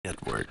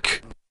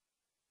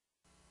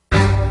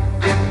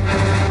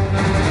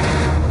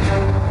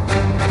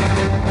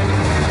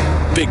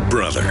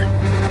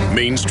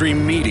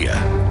mainstream media,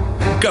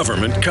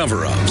 government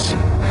cover-ups.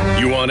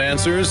 You want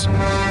answers?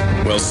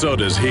 Well, so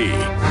does he.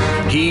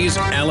 He's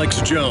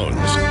Alex Jones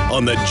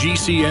on the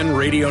GCN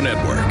Radio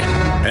Network.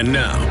 And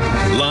now,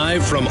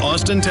 live from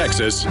Austin,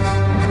 Texas,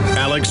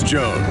 Alex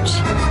Jones.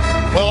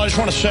 Well, I just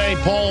want to say,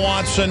 Paul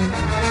Watson,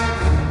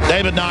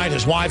 David Knight,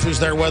 his wife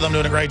who's there with him,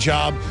 doing a great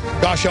job.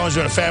 Josh Owens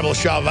doing a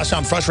fabulous job. I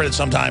sound frustrated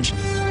sometimes.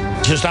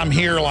 Just I'm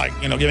here, like,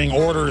 giving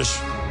orders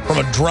from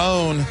a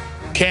drone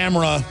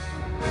camera,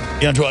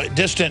 to a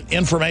distant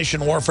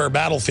information warfare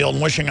battlefield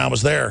and wishing I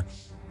was there.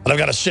 But I've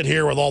got to sit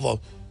here with all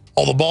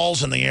the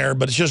balls in the air.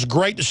 But it's just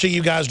great to see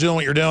you guys doing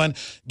what you're doing.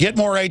 Get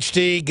more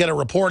HD, get a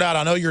report out.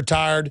 I know you're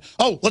tired.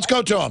 Oh, let's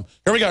go to him.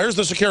 Here we go. Here's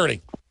the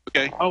security.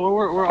 Okay. Oh,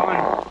 we're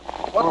on.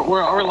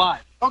 We're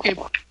live. Okay,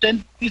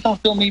 then please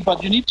don't film me,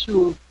 but you need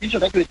to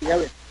evacuate the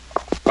area.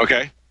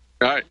 Okay.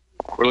 All right.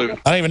 We're leaving.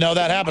 I didn't even know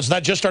that happened. So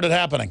that just started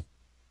happening.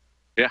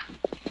 Yeah.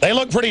 They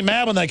looked pretty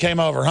mad when they came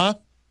over, huh?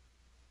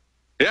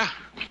 Yeah.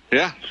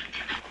 Yeah.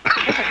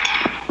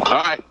 All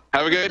right.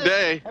 Have a good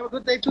day. Have a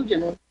good day too,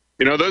 General.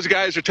 Those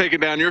guys are taking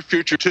down your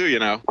future too,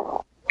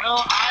 Well,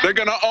 they're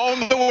going to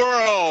own the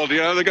world.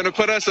 They're going to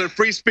put us in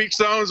free speech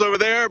zones over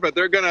there, but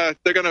they're going to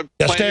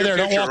yeah, stay there.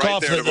 Don't walk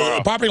off.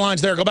 The property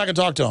line's there. Go back and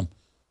talk to them.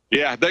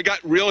 Yeah, they got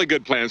really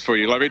good plans for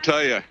you. Let me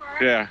tell you.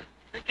 Yeah.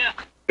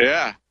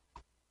 Yeah.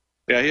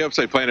 Yeah, he hopes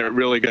they plan it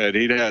really good.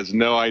 He has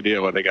no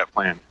idea what they got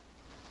planned.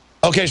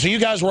 Okay, so you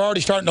guys were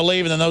already starting to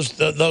leave, and then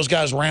those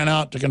guys ran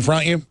out to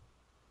confront you?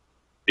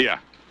 Yeah.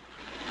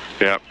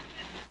 Yeah.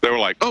 They were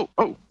like, oh,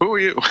 who are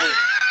you?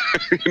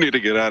 You need to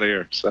get out of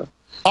here. So.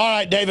 All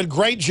right, David,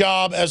 great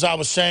job, as I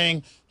was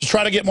saying. Just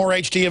try to get more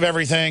HD of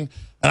everything.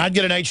 And I'd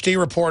get an HD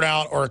report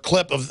out or a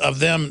clip of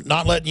them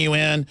not letting you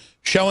in,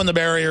 showing the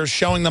barriers,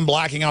 showing them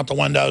blacking out the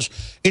windows.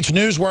 It's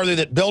newsworthy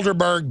that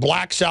Bilderberg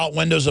blacks out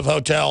windows of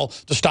hotel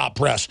to stop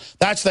press.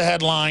 That's the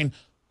headline.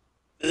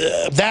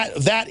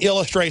 That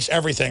illustrates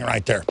everything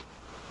right there.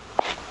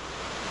 All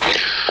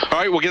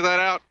right, we'll get that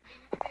out.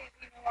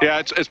 Yeah,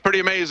 it's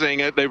pretty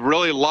amazing. They've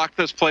really locked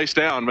this place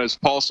down. As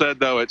Paul said,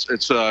 though,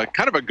 it's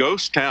kind of a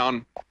ghost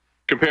town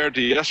compared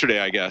to yesterday,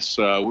 I guess.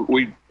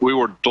 We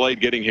were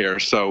delayed getting here,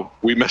 so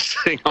we missed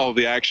seeing all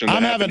the action.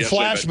 I'm having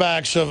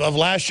flashbacks of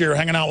last year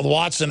hanging out with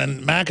Watson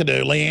and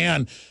McAdoo,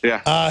 Leanne.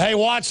 Yeah. Hey,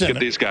 Watson. Get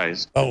these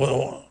guys.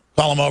 Oh,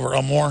 call them over.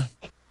 Oh, more.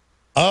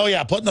 Oh,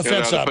 yeah, putting the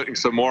fence up. Putting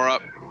some more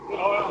up.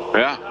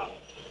 Yeah.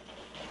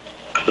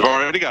 They've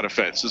already got a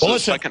fence. This is the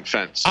second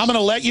fence. I'm going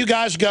to let you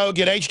guys go,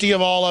 get HD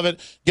of all of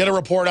it, get a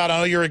report out. I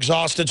know you're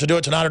exhausted, so do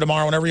it tonight or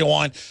tomorrow, whenever you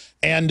want.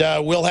 And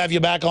we'll have you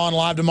back on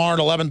live tomorrow at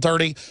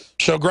 11:30.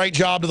 So great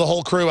job to the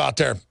whole crew out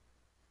there.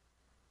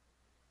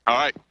 All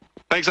right.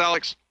 Thanks,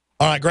 Alex.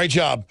 All right, great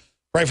job.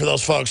 Pray for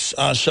those folks.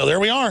 So there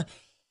we are.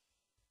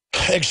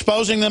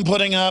 Exposing them,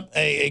 putting up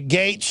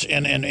gates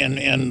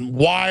and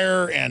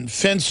wire and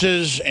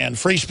fences and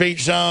free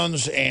speech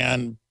zones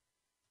and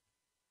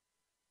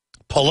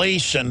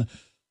police and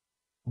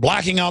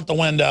blacking out the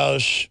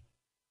windows.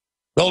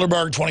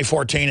 Bilderberg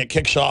 2014, it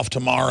kicks off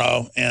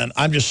tomorrow, and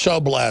I'm just so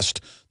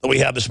blessed that we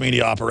have this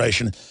media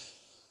operation.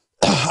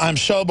 I'm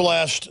so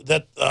blessed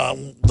that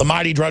the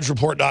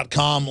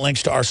MightyDrudgeReport.com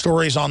links to our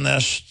stories on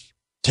this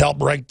to help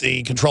break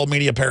the controlled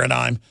media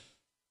paradigm.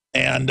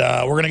 And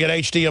we're going to get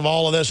HD of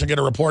all of this and get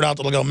a report out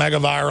that'll go mega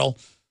viral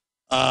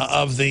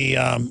of the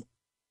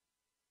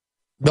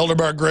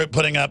Bilderberg group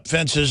putting up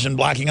fences and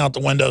blacking out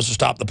the windows to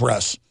stop the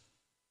press.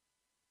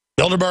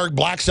 Bilderberg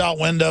blacks out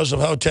windows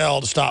of hotel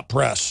to stop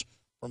press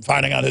from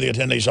finding out who the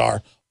attendees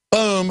are.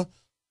 Boom.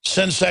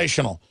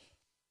 Sensational.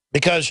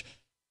 Because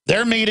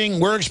they're meeting,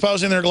 we're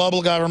exposing their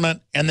global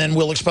government, and then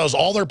we'll expose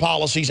all their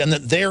policies, and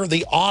that they're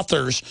the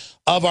authors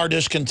of our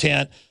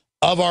discontent,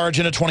 of our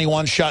Agenda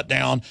 21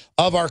 shutdown,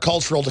 of our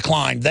cultural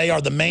decline. They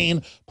are the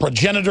main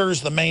progenitors,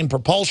 the main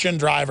propulsion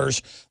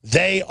drivers.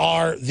 They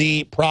are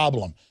the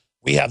problem.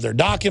 We have their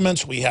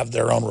documents. We have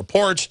their own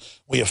reports.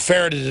 We have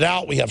ferreted it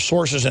out. We have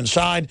sources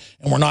inside,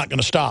 and we're not going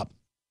to stop.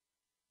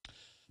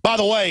 By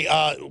the way,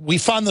 we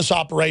fund this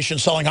operation,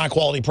 selling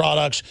high-quality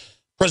products,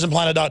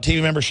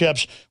 PrisonPlanet.tv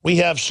memberships. We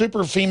have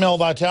Super Female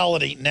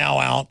Vitality now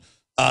out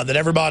that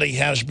everybody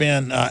has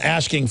been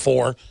asking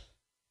for.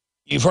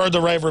 You've heard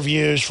the rave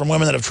reviews from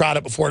women that have tried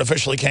it before it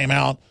officially came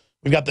out.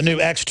 We've got the new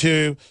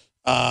X2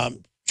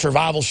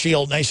 Survival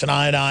Shield, Nascent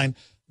Iodine.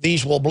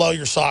 These will blow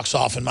your socks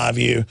off, in my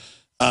view.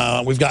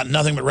 We've got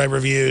nothing but rave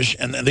reviews,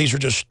 and these are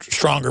just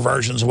stronger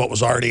versions of what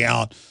was already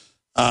out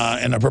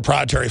in a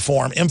proprietary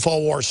form.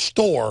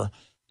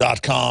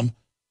 InfoWarsStore.com,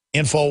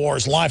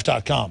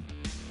 InfoWarsLife.com.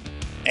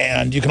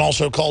 And you can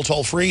also call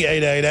toll-free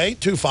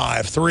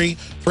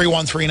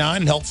 888-253-3139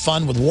 and help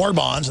fund with war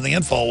bonds in the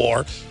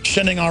InfoWar,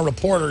 sending our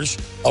reporters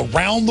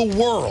around the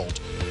world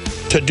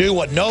to do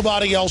what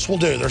nobody else will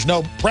do. There's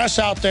no press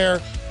out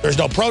there. There's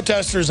no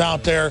protesters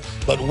out there.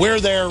 But we're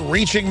there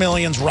reaching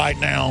millions right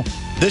now.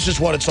 This is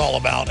what it's all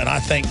about, and I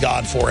thank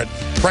God for it.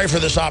 Pray for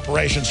this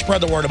operation. Spread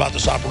the word about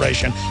this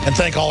operation. And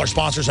thank all our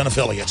sponsors and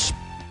affiliates.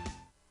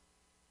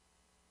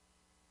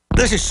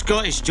 This is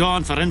Scottish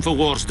John for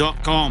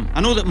Infowars.com. I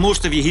know that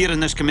most of you here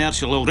in this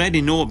commercial already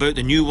know about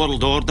the New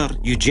World Order,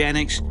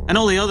 eugenics, and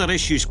all the other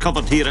issues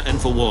covered here at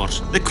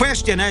Infowars. The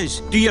question is,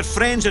 do your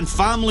friends and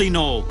family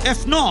know?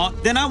 If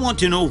not, then I want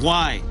to know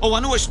why. Oh, I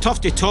know it's tough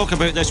to talk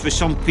about this with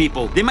some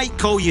people. They might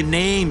call you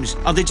names,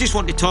 or they just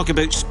want to talk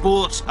about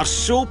sports or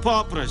soap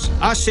operas.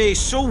 I say,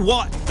 so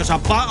what? There's a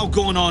battle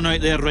going on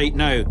out there right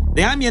now.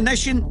 The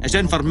ammunition is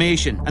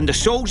information, and the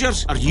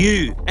soldiers are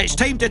you. It's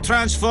time to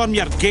transform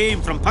your game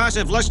from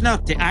passive listener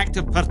to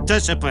active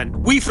participant.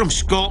 We from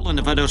Scotland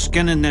have had our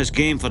skin in this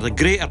game for the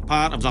greater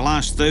part of the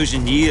last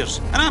 1,000 years,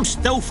 and I'm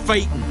still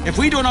fighting. If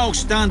we don't all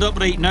stand up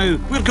right now,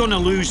 we're going to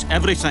lose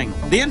everything.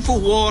 The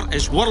Infowar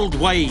is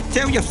worldwide.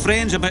 Tell your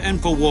friends about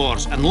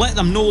Infowars and let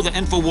them know that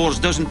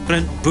Infowars doesn't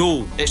print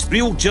bull. It's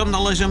real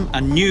journalism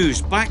and news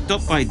backed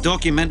up by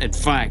documented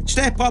fact.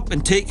 Step up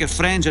and take your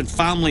friends and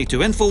family to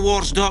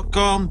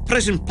Infowars.com,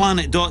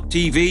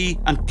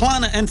 PrisonPlanet.tv and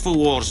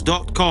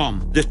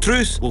PlanetInfowars.com. The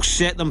truth will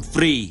set them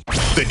free.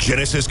 The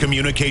Genesis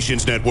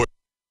Communications Network.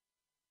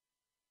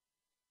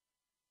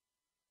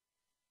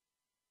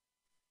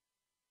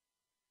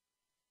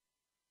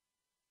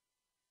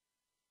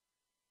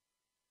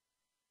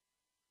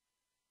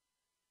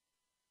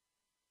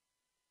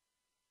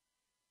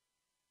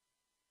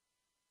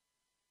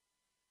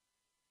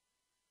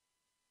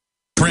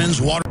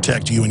 Friends, water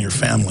protect you and your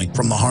family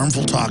from the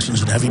harmful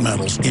toxins and heavy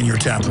metals in your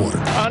tap water.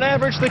 On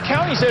average, the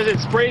county says it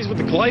sprays with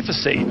the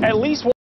glyphosate at least